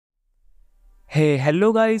Hey,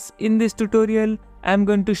 hello guys, in this tutorial I'm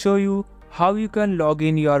going to show you how you can log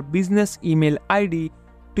in your business email ID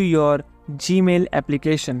to your Gmail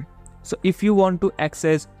application. So if you want to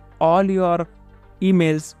access all your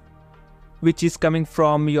emails which is coming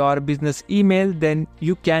from your business email, then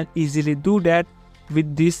you can easily do that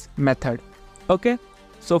with this method. Okay,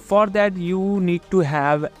 so for that you need to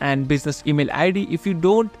have an business email ID. If you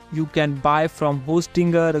don't, you can buy from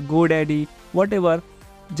Hostinger, GoDaddy, whatever.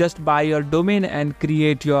 Just buy your domain and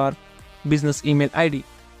create your business email ID.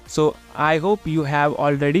 So I hope you have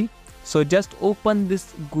already. So just open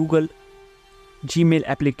this Google Gmail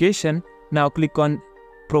application. Now click on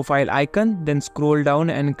profile icon, then scroll down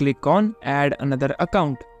and click on add another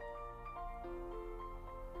account.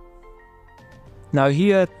 Now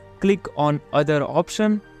here click on other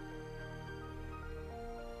option.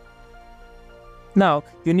 Now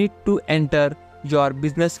you need to enter your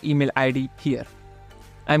business email ID here.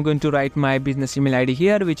 I'm going to write my business email ID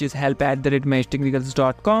here, which is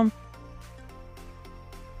help@majesticvehicles.com.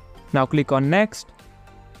 Now click on next.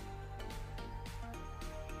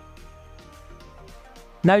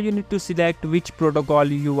 Now you need to select which protocol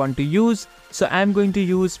you want to use. So I'm going to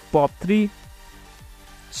use POP3.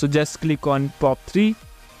 So just click on POP3.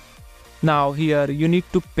 Now here you need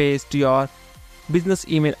to paste your business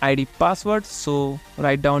email ID password. So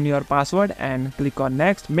write down your password and click on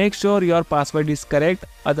next. Make sure your password is correct,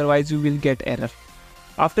 otherwise you will get error.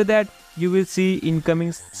 After that you will see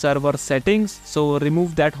incoming server settings. So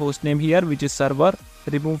remove that host name here, which is server,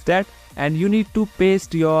 remove that, and you need to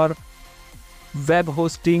paste your web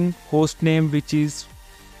hosting host name, which is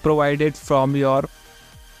provided from your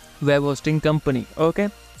web hosting company. Okay,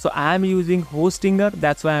 so I am using Hostinger,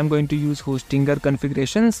 that's why I'm going to use Hostinger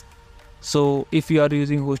configurations. So if you are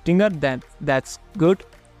using Hostinger, then that's good.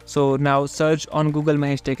 So now search on Google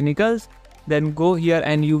Mahesh Technicals, then go here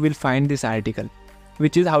and you will find this article,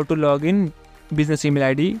 which is how to log in business email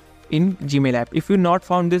ID in Gmail app. If you not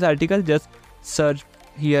found this article, just search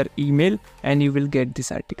here email and you will get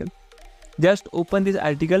this article. Just open this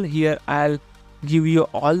article. Here I'll give you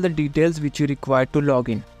all the details which you require to log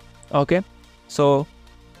in. Okay, so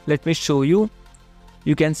let me show you.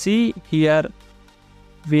 You can see here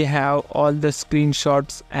we have all the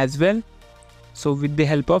screenshots as well. So with the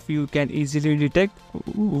help of, you can easily detect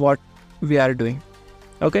what we are doing.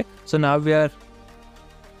 Okay, so now we are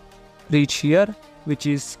reach here, which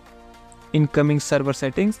is incoming server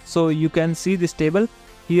settings. So you can see this table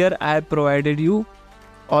here. I have provided you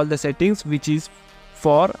all the settings which is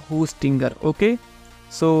for Hostinger. Okay,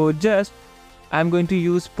 so just I'm going to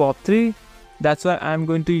use POP3. That's why I'm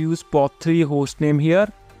going to use POP3 hostname here.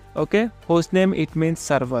 Okay, hostname, it means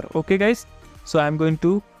server. Okay guys, so I'm going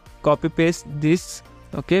to copy paste this,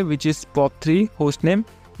 okay, which is POP3 hostname.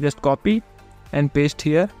 Just copy and paste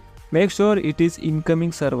here. Make sure it is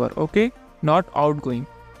incoming server, okay, not outgoing.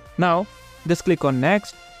 Now just click on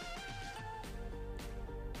next.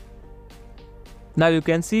 Now you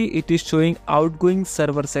can see it is showing outgoing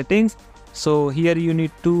server settings. So here you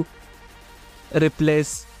need to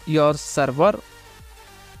replace your server,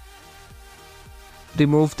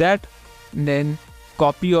 remove that, then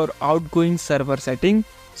copy your outgoing server setting.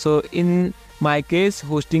 So in my case,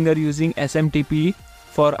 Hostinger using SMTP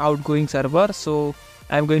for outgoing server, so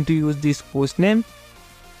I'm going to use this host name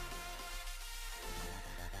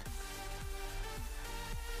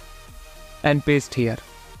and paste here.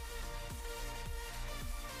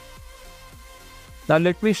 Now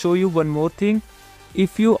let me show you one more thing.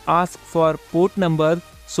 If you ask for port number,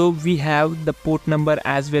 so we have the port number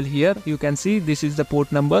as well here. You can see this is the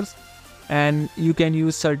port numbers, and you can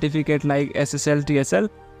use certificate like SSL, TSL,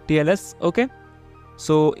 TLS. Okay,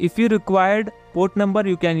 so if you required port number,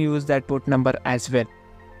 you can use that port number as well.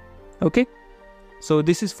 Okay, so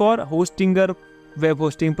this is for Hostinger web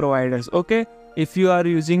hosting providers. Okay, if you are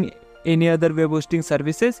using any other web hosting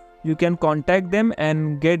services, you can contact them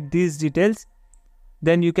and get these details.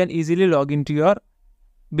 Then you can easily log into your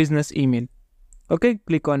business email. Okay,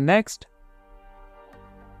 click on next.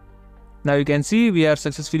 Now you can see we are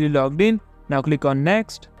successfully logged in. Now click on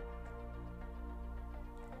next.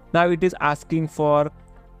 Now it is asking for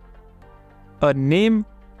a name.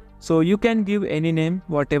 So you can give any name,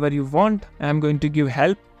 whatever you want. I'm going to give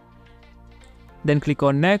help. Then click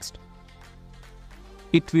on next.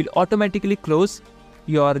 It will automatically close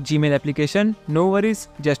your Gmail application. No worries,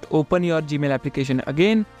 just open your Gmail application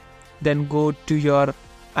again. Then go to your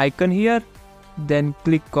icon here. Then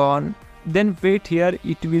click on, then wait here,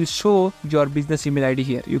 it will show your business email ID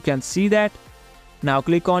here. You can see that. Now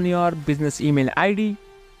click on your business email ID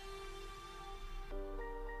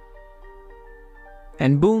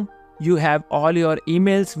and boom, you have all your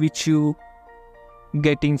emails which you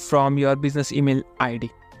getting from your business email ID.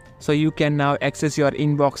 So you can now access your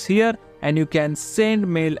inbox here and you can send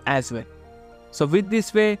mail as well. So with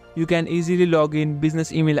this way, you can easily log in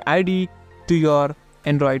business email ID to your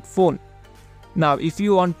Android phone. Now, if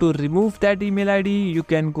you want to remove that email ID, you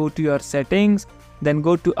can go to your settings, then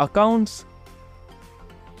go to accounts,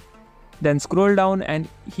 then scroll down and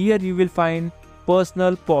here you will find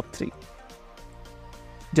personal POP3.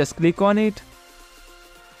 Just click on it.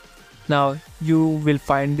 Now you will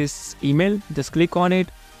find this email, just click on it,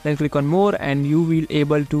 then click on more and you will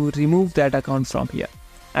able to remove that account from here.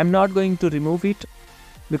 I'm not going to remove it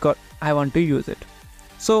because I want to use it.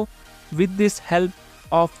 So with this help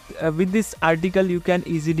of with this article, you can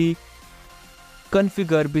easily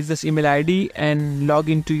configure business email ID and log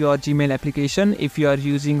into your Gmail application if you are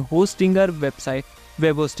using Hostinger website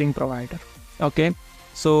web hosting provider. Okay,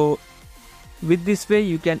 so with this way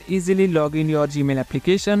you can easily log in your Gmail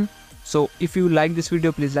application. So if you like this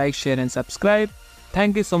video, please like, share and subscribe.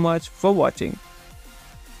 Thank you so much for watching.